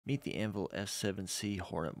Meet the Anvil F7C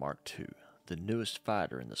Hornet MkII, the newest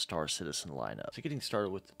fighter in the Star Citizen lineup. So getting started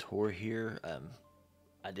with the tour here,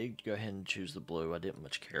 I did go ahead and choose the blue. I didn't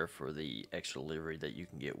much care for the extra livery that you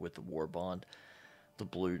can get with the War Bond. The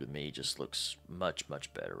blue to me just looks much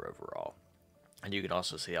better overall. And you can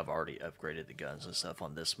also see I've already upgraded the guns and stuff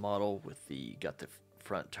on this model with got the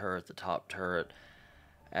front turret, the top turret,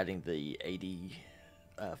 adding the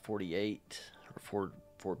 48 or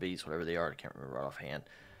 4Bs, whatever they are, I can't remember right offhand,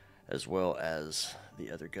 as well as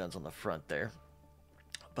the other guns on the front there.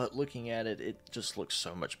 But looking at it, it just looks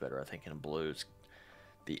so much better, I think, in blue.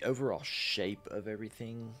 The overall shape of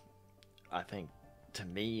everything, I think, to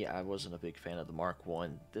me, I wasn't a big fan of the Mark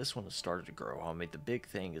I. This one has started to grow on me. The big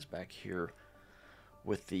thing is back here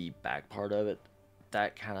with the back part of it.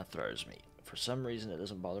 That kind of throws me. For some reason, it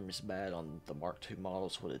doesn't bother me so bad on the Mark II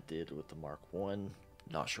models, what it did with the Mark I.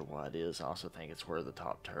 Not sure why it is. I also think it's where the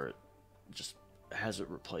top turret just has it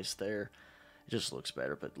replaced there. It just looks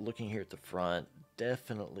better. But looking here at the front,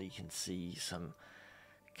 definitely can see some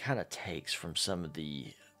kind of takes from some of the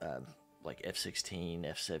like F-16,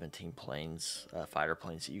 F-17 planes, fighter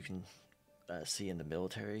planes that you can see in the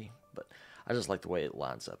military. But I just like the way it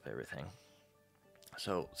lines up everything.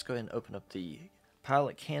 So let's go ahead and open up the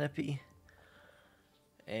pilot canopy.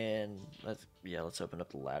 And let's open up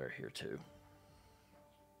the ladder here too.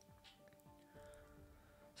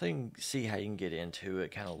 So you can see how you can get into it,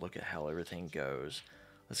 kind of look at how everything goes.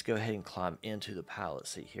 Let's go ahead and climb into the pilot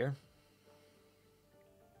seat here.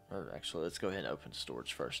 Or actually, let's go ahead and open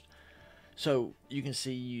storage first. So you can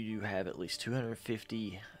see you have at least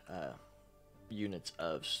 250 units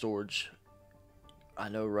of storage. I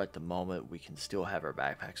know right at the moment we can still have our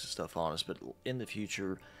backpacks and stuff on us, but in the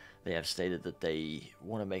future they have stated that they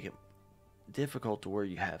want to make it difficult to where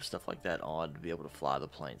you have stuff like that on to be able to fly the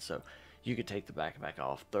plane. So you could take the backpack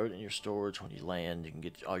off, throw it in your storage. When you land, you can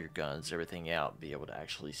get all your guns, everything out, be able to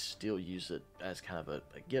actually still use it as kind of a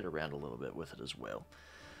get around a little bit with it as well.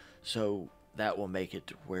 So that will make it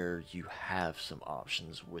to where you have some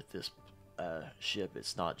options with this ship.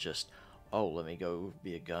 It's not just, oh, let me go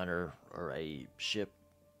be a gunner or a ship,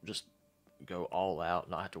 just go all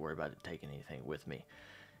out, not have to worry about it taking anything with me.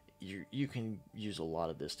 You can use a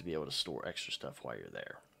lot of this to be able to store extra stuff while you're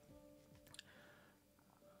there.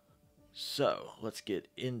 So let's get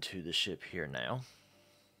into the ship here now.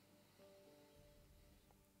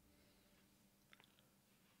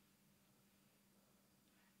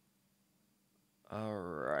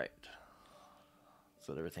 Alright,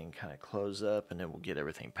 so let everything kind of close up, and then we'll get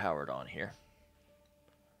everything powered on here.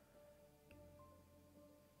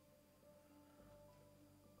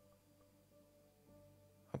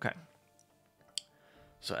 Okay,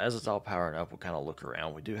 so as it's all powering up, we'll kind of look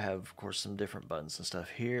around. We do have, of course, some different buttons and stuff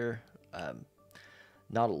here.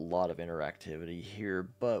 Not a lot of interactivity here,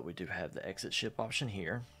 but we do have the exit ship option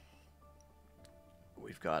here.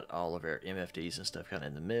 We've got all of our MFDs and stuff kind of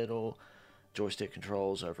in the middle. Joystick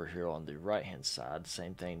controls over here on the right hand side.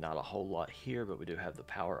 Same thing, not a whole lot here, but we do have the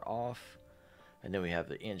power off. And then we have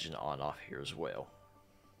the engine on off here as well.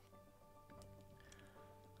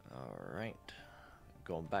 Alright,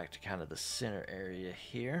 going back to kind of the center area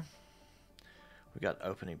here. We got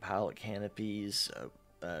opening pilot canopies.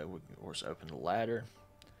 We can of course open the ladder.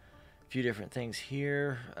 A few different things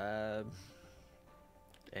here.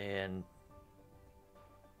 And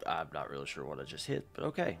I'm not really sure what I just hit, but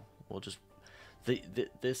okay. We'll just...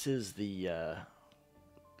 this is the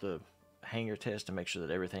hanger test to make sure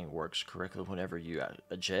that everything works correctly whenever you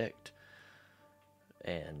eject.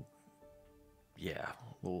 And yeah,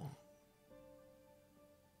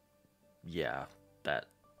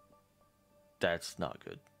 that's not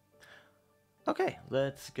good. Okay,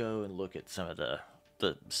 let's go and look at some of the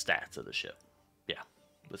stats of the ship. Yeah,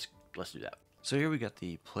 let's do that. So here we got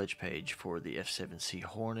the pledge page for the F7C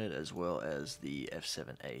Hornet as well as the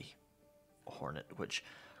F7A Hornet, which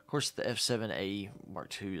of course the F7A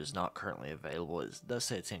Mark II is not currently available. It does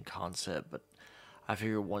say it's in concept, but I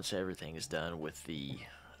figure once everything is done with the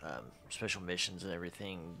special missions and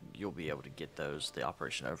everything, you'll be able to get those, the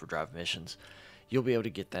Operation Overdrive missions. You'll be able to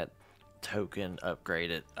get that token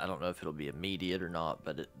upgraded. I don't know if it'll be immediate or not,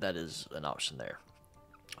 but that is an option there.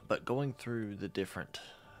 But going through the different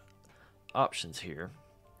options here,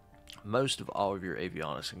 most of all of your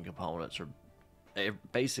avionics and components are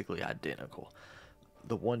basically identical.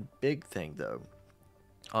 The one big thing though,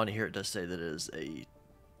 on here it does say that it is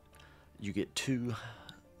you get 2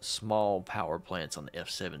 small power plants on the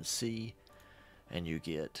F7C, and you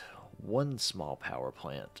get 1 small power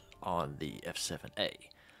plant on the F7A.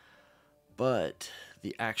 But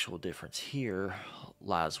the actual difference here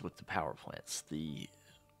lies with the power plants. The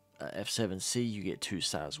F7C, you get two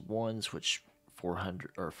size 1s, which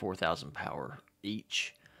 400 or 4,000 power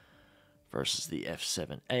each. Versus the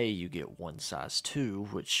F7A, you get one size 2,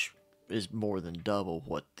 which is more than double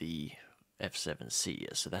what the F7C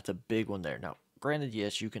is. So that's a big one there. Now, granted,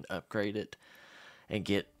 yes, you can upgrade it and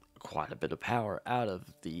get quite a bit of power out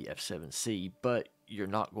of the F7C, but you're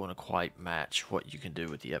not going to quite match what you can do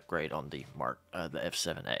with the upgrade on the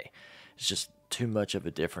F7A. It's just too much of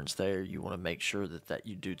a difference there. You want to make sure that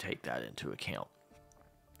you do take that into account.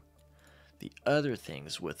 The other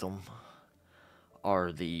things with them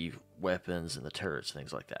are the weapons and the turrets,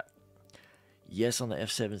 things like that. Yes, on the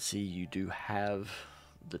F7C, you do have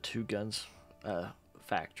the two guns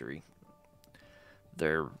factory.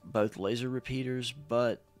 They're both laser repeaters,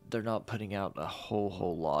 but they're not putting out a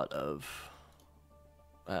whole lot of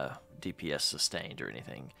DPS sustained or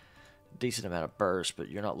anything. Decent amount of burst, but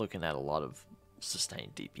you're not looking at a lot of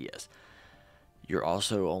sustained DPS. You're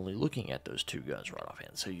also only looking at those two guns right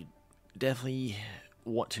offhand, so you definitely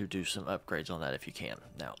want to do some upgrades on that if you can.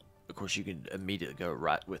 Now, of course, you can immediately go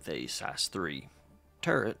right with a size 3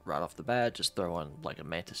 turret right off the bat. Just throw on like a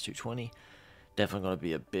Mantis 220. Definitely going to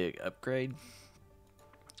be a big upgrade.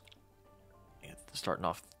 Starting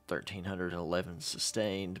off 1311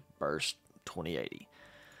 sustained, burst 2080.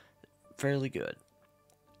 Fairly good.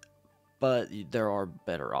 But there are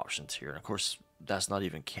better options here. And of course, that's not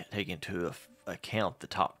even taking into account the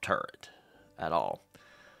top turret at all.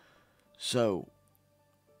 So,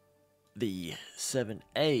 the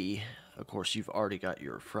 7A, of course, you've already got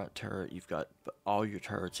your front turret, you've got all your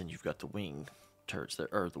turrets, and you've got the wing turrets there,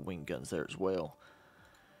 or the wing guns there as well.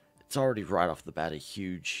 It's already right off the bat a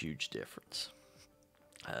huge difference.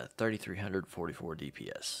 3,344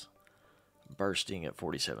 DPS, bursting at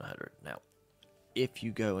 4,700. Now, if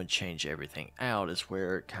you go and change everything out, is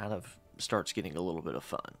where it kind of starts getting a little bit of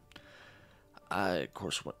fun. I, of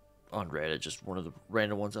course, went on Reddit, just one of the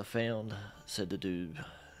random ones I found, said to do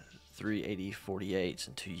 380 48s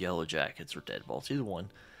and 2 yellow jackets or deadbolts, either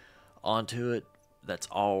one, onto it. That's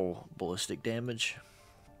all ballistic damage,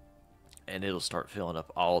 and it'll start filling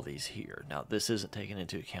up all these here. Now, this isn't taking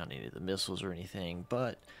into account any of the missiles or anything,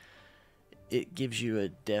 but it gives you a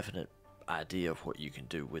definite idea of what you can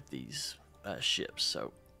do with these ships.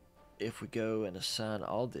 So if we go and assign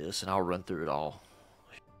all this, and I'll run through it all.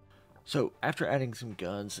 So after adding some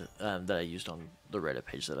guns that I used on the Reddit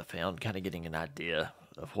page that I found, kind of getting an idea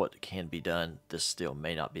of what can be done, this still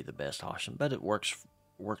may not be the best option, but it worked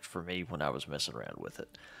for me when I was messing around with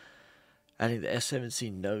it. Adding the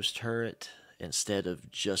S7C nose turret instead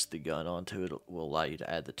of just the gun onto it will allow you to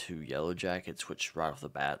add the 2 yellow jackets, which right off the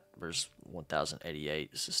bat there's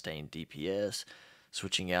 1088 sustained DPS.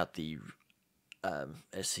 Switching out the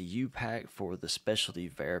SCU pack for the specialty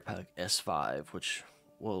Veripack S5, which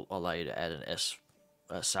will allow you to add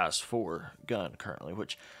a size 4 gun currently,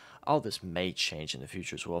 which all this may change in the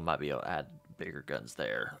future as well. Might be able to add bigger guns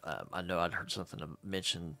there. I know I'd heard something to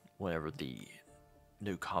mention whenever the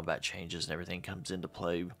new combat changes and everything comes into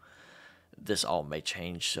play. This all may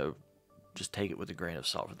change, so just take it with a grain of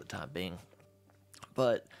salt for the time being.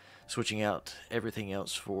 But switching out everything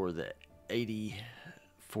else for the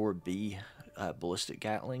 84B ballistic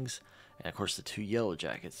Gatlings, and of course the 2 yellow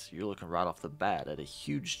jackets, you're looking right off the bat at a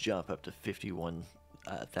huge jump up to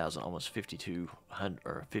 51,000, almost 5,200,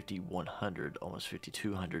 or 5,100, almost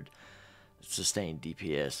 5,200 sustained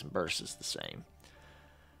DPS, and burst is the same,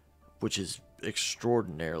 which is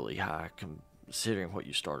extraordinarily high considering what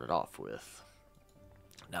you started off with.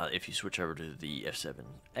 Now, if you switch over to the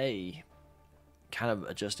F7A, kind of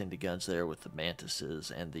adjusting the guns there with the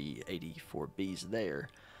Mantises and the 84Bs there,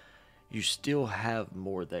 you still have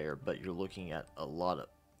more there, but you're looking at a lot of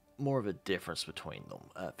more of a difference between them.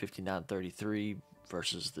 5933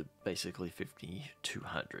 versus the basically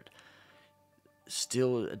 5,200.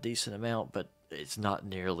 Still a decent amount, but it's not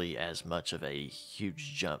nearly as much of a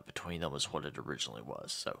huge jump between them as what it originally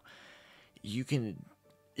was. So you can,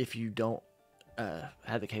 if you don't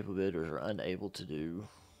have the capability or are unable to do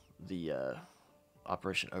the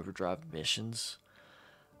Operation Overdrive missions,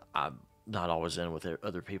 I'm not always in with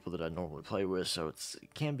other people that I normally play with, so it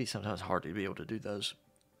can be sometimes hard to be able to do those.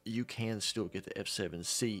 You can still get the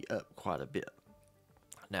F7C up quite a bit.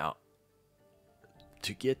 Now,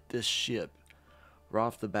 to get this ship right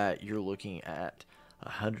off the bat, you're looking at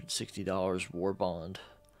 $160 war bond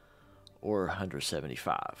or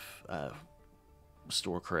 $175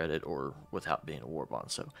 store credit or without being a war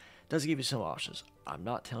bond. So it does give you some options. I'm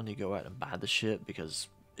not telling you to go out and buy the ship because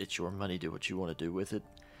it's your money, do what you want to do with it.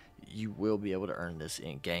 You will be able to earn this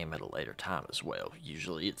in game at a later time as well.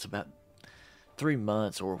 Usually it's about 3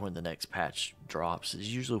 months, or when the next patch drops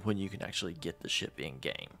is usually when you can actually get the ship in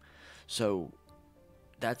game. So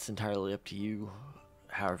that's entirely up to you,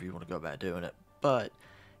 however you want to go about doing it. But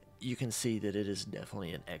you can see that it is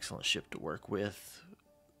definitely an excellent ship to work with.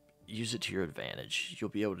 Use it to your advantage. You'll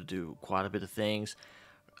be able to do quite a bit of things.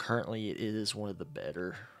 Currently, it is one of the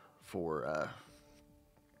better for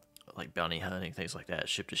like bounty hunting, things like that,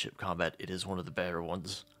 ship-to-ship combat. It is one of the better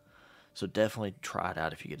ones. So definitely try it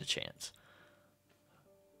out if you get a chance.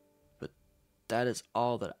 But that is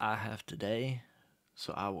all that I have today.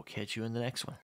 So I will catch you in the next one.